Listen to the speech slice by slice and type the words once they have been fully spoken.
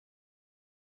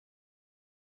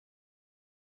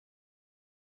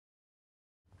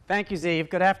Thank you, Zeev.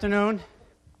 Good afternoon.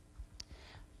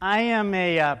 I am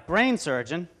a brain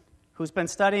surgeon who's been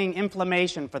studying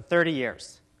inflammation for 30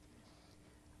 years.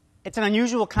 It's an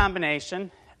unusual combination.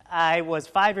 I was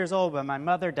 5 years old when my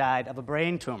mother died of a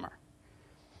brain tumor.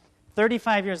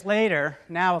 35 years later,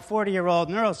 now a 40-year-old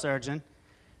neurosurgeon,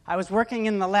 I was working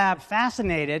in the lab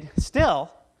fascinated,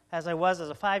 still, as I was as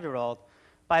a 5-year-old,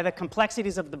 by the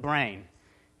complexities of the brain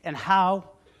and how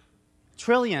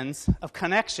trillions of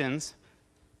connections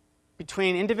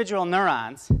between individual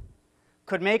neurons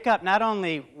could make up not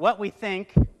only what we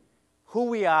think, who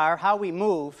we are, how we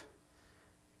move,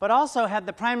 but also had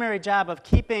the primary job of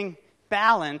keeping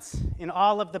balance in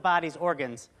all of the body's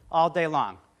organs all day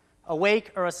long,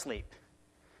 awake or asleep.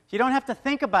 You don't have to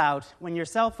think about when your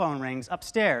cell phone rings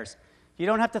upstairs. You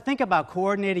don't have to think about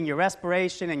coordinating your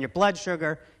respiration and your blood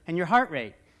sugar and your heart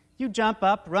rate. You jump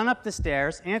up, run up the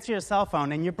stairs, answer your cell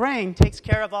phone, and your brain takes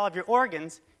care of all of your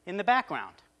organs in the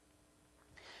background.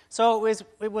 So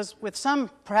it was with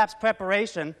some, perhaps,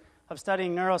 preparation of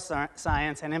studying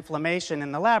neuroscience and inflammation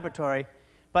in the laboratory,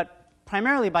 but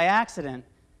primarily by accident,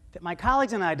 that my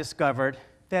colleagues and I discovered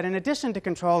that in addition to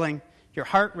controlling your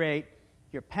heart rate,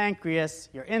 your pancreas,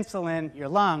 your insulin, your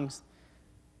lungs,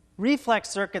 reflex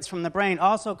circuits from the brain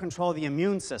also control the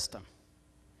immune system.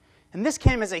 And this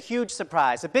came as a huge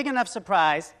surprise, a big enough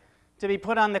surprise to be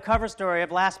put on the cover story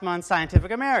of last month's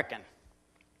Scientific American.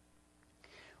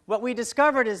 What we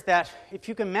discovered is that if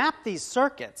you can map these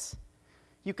circuits,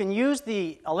 you can use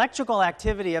the electrical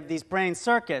activity of these brain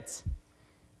circuits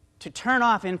to turn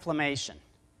off inflammation.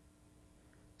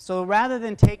 So rather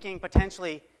than taking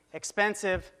potentially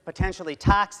expensive, potentially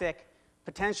toxic,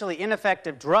 potentially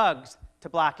ineffective drugs to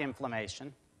block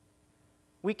inflammation,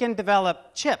 we can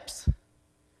develop chips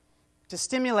to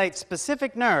stimulate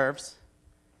specific nerves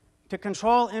to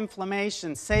control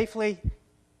inflammation safely,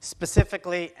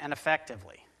 specifically, and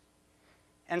effectively.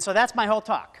 And so that's my whole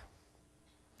talk.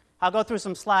 I'll go through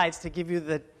some slides to give you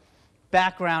the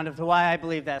background of why I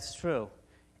believe that's true.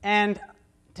 And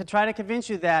to try to convince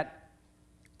you that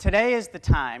today is the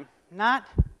time, not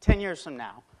 10 years from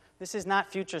now. This is not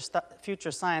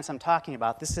future science I'm talking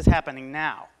about. This is happening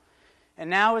now. And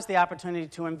now is the opportunity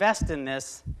to invest in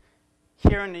this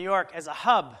here in New York as a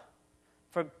hub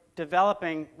for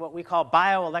developing what we call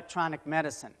bioelectronic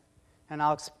medicine. And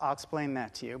I'll explain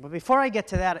that to you. But before I get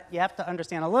to that, you have to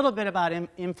understand a little bit about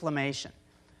inflammation.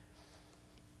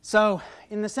 So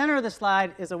in the center of the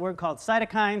slide is a word called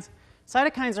cytokines.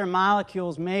 Cytokines are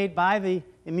molecules made by the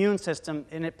immune system,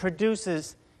 and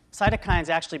cytokines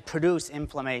actually produce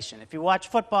inflammation. If you watch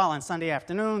football on Sunday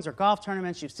afternoons or golf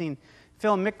tournaments, you've seen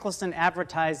Phil Mickelson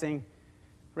advertising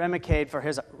Remicade for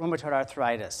his rheumatoid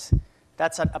arthritis.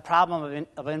 That's a problem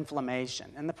of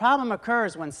inflammation. And the problem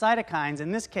occurs when cytokines,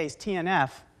 in this case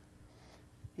TNF,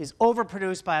 is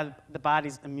overproduced by the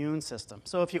body's immune system.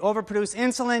 So if you overproduce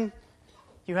insulin,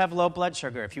 you have low blood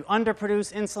sugar. If you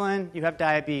underproduce insulin, you have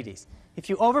diabetes. If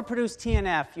you overproduce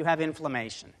TNF, you have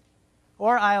inflammation,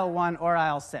 or IL-1 or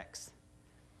IL-6.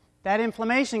 That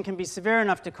inflammation can be severe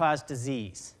enough to cause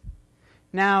disease.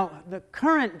 Now, the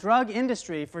current drug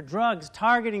industry for drugs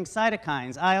targeting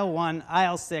cytokines, IL-1,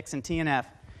 IL-6, and TNF,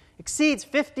 exceeds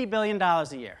 $50 billion a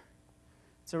year.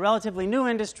 It's a relatively new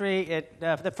industry.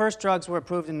 The first drugs were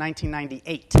approved in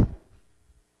 1998.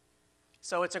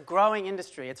 So it's a growing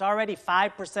industry. It's already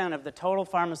 5% of the total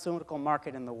pharmaceutical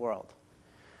market in the world.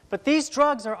 But these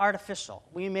drugs are artificial.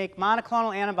 We make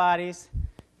monoclonal antibodies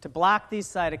to block these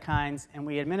cytokines, and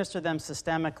we administer them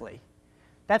systemically.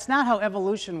 That's not how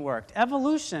evolution worked.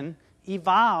 Evolution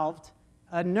evolved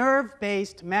a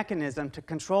nerve-based mechanism to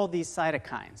control these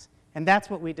cytokines, and that's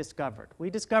what we discovered. We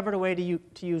discovered a way to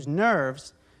use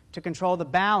nerves to control the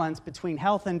balance between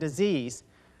health and disease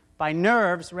by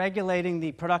nerves regulating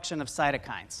the production of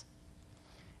cytokines.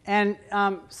 And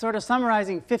sort of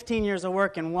summarizing 15 years of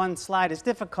work in one slide is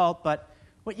difficult, but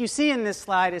what you see in this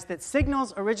slide is that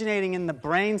signals originating in the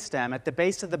brainstem, at the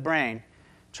base of the brain,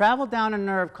 travel down a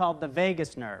nerve called the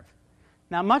vagus nerve.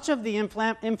 Now, much of the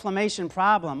inflammation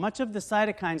problem, much of the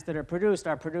cytokines that are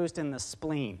produced in the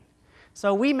spleen.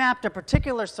 So we mapped a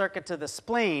particular circuit to the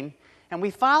spleen, and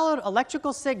we followed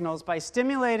electrical signals by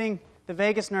stimulating the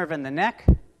vagus nerve in the neck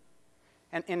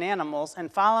and in animals and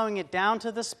following it down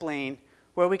to the spleen,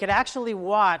 where we could actually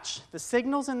watch the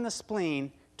signals in the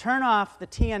spleen turn off the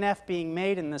TNF being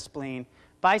made in the spleen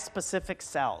by specific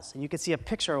cells. And you can see a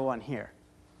picture of one here.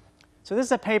 So this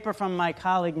is a paper from my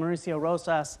colleague Mauricio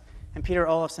Rosas and Peter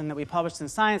Olafsson that we published in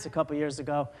Science a couple years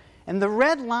ago. And the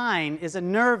red line is a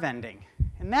nerve ending.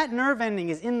 And that nerve ending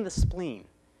is in the spleen.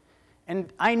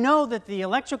 And I know that the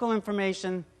electrical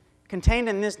information contained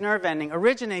in this nerve ending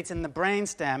originates in the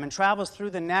brainstem and travels through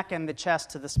the neck and the chest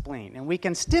to the spleen. And we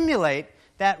can stimulate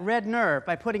that red nerve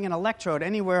by putting an electrode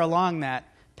anywhere along that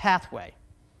pathway.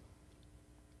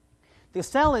 The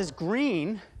cell is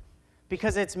green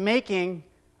because it's making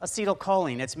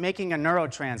acetylcholine. It's making a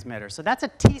neurotransmitter. So that's a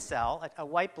T cell, a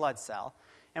white blood cell.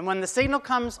 And when the signal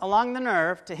comes along the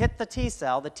nerve to hit the T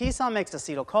cell makes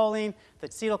acetylcholine. The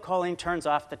acetylcholine turns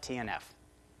off the TNF.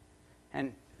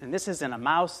 And this is in a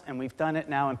mouse, and we've done it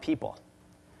now in people.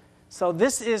 So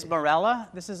this is Morella.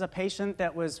 This is a patient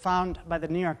that was found by the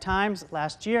New York Times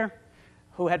last year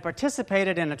who had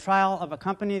participated in a trial of a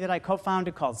company that I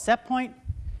co-founded called SetPoint.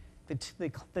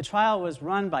 The trial was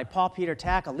run by Paul Peter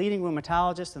Tack, a leading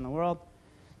rheumatologist in the world.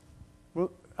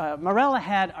 Morella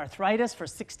had arthritis for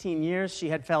 16 years. She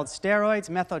had failed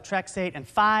steroids, methotrexate, and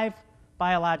 5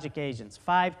 biologic agents,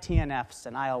 5 TNFs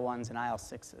and IL-1s and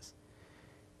IL-6s.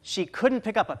 She couldn't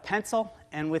pick up a pencil,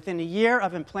 and within a year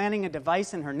of implanting a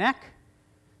device in her neck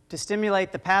to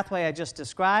stimulate the pathway I just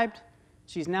described,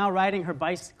 she's now riding her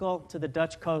bicycle to the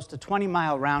Dutch coast, a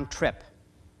 20-mile round trip.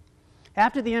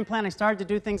 After the implant, I started to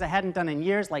do things I hadn't done in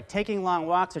years, like taking long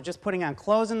walks or just putting on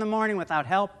clothes in the morning without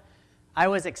help. I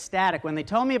was ecstatic. When they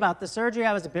told me about the surgery,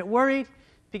 I was a bit worried,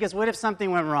 because what if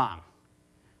something went wrong?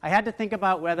 I had to think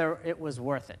about whether it was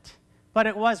worth it. But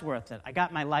it was worth it. I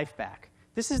got my life back.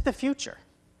 This is the future.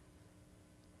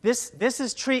 This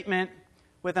is treatment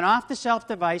with an off-the-shelf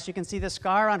device. You can see the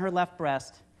scar on her left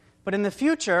breast. But in the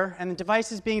future, and the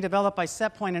device is being developed by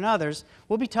SetPoint and others,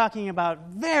 we'll be talking about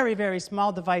very, very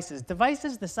small devices,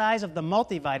 devices the size of the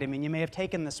multivitamin you may have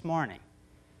taken this morning,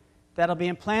 that'll be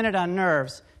implanted on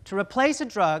nerves to replace a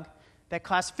drug that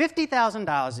costs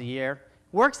 $50,000 a year,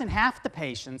 works in half the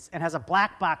patients, and has a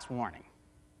black box warning.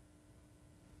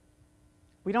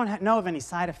 We don't know of any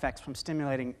side effects from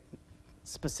stimulating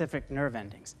specific nerve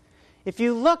endings. If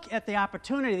you look at the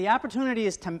opportunity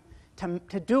is to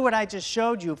do what I just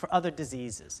showed you for other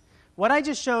diseases. What I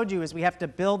just showed you is we have to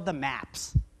build the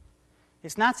maps.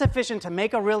 It's not sufficient to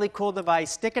make a really cool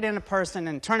device, stick it in a person,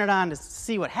 and turn it on to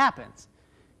see what happens.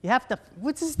 You have to,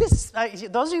 what is this?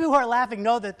 Those of you who are laughing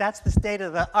know that that's the state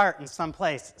of the art in some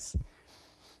places.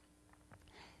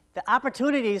 The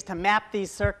opportunity is to map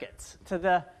these circuits to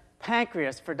the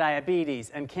pancreas for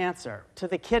diabetes and cancer, to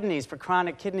the kidneys for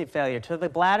chronic kidney failure, to the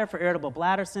bladder for irritable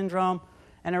bladder syndrome,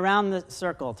 and around the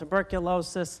circle,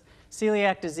 tuberculosis,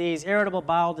 celiac disease,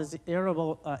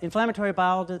 inflammatory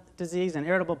bowel disease, and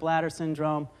irritable bladder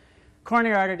syndrome,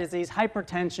 coronary artery disease,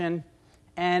 hypertension,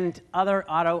 and other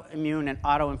autoimmune and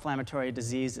autoinflammatory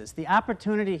diseases. The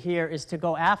opportunity here is to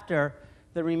go after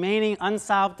the remaining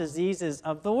unsolved diseases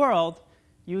of the world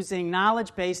using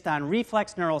knowledge based on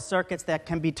reflex neural circuits that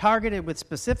can be targeted with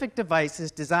specific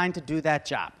devices designed to do that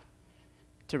job,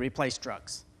 to replace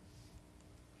drugs.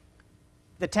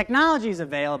 The technology is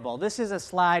available. This is a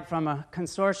slide from a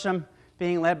consortium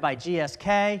being led by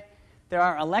GSK. There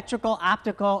are electrical,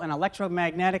 optical, and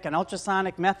electromagnetic and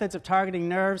ultrasonic methods of targeting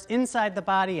nerves inside the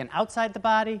body and outside the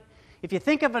body. If you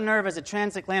think of a nerve as a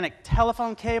transatlantic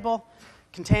telephone cable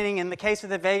containing, in the case of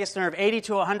the vagus nerve, 80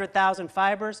 to 100,000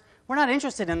 fibers, we're not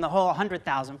interested in the whole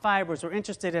 100,000 fibers. We're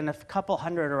interested in a couple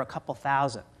hundred or a couple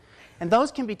thousand. And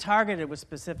those can be targeted with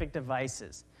specific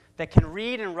devices that can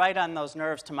read and write on those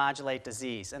nerves to modulate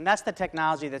disease. And that's the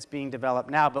technology that's being developed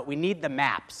now, but we need the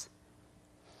maps.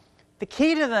 The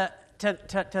key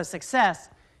to success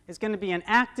is going to be an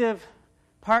active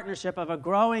partnership of a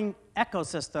growing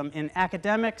ecosystem in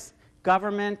academics,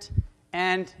 government,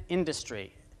 and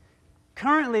industry.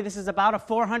 Currently, this is about a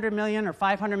 $400 million or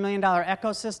 $500 million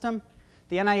ecosystem.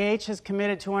 The NIH has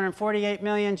committed $248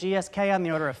 million, GSK on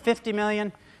the order of $50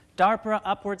 million, DARPA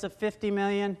upwards of $50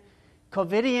 million.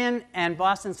 Covidien and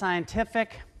Boston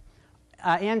Scientific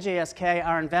and GSK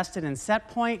are invested in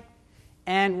SetPoint.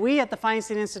 And we at the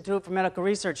Feinstein Institute for Medical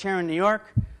Research here in New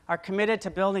York are committed to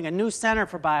building a new center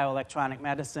for bioelectronic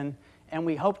medicine. And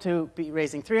we hope to be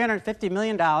raising $350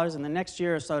 million in the next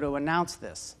year or so to announce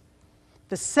this.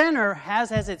 The center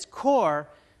has as its core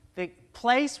the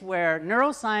place where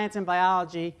neuroscience and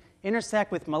biology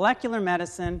intersect with molecular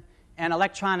medicine and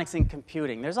electronics and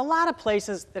computing. There's a lot of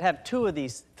places that have two of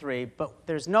these three, but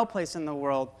there's no place in the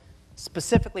world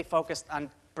specifically focused on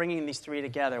bringing these three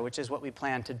together, which is what we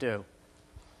plan to do.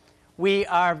 We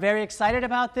are very excited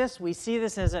about this. We see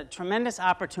this as a tremendous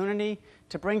opportunity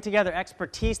to bring together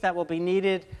expertise that will be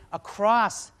needed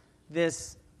across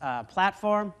this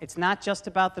platform. It's not just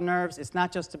about the nerves. It's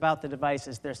not just about the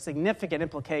devices. There's significant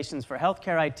implications for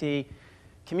healthcare IT,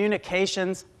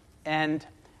 communications, and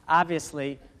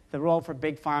obviously the role for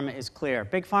Big Pharma is clear.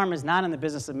 Big Pharma is not in the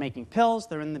business of making pills.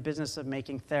 They're in the business of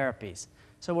making therapies.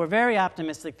 So we're very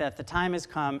optimistic that the time has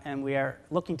come, and we are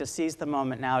looking to seize the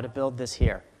moment now to build this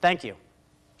here. Thank you.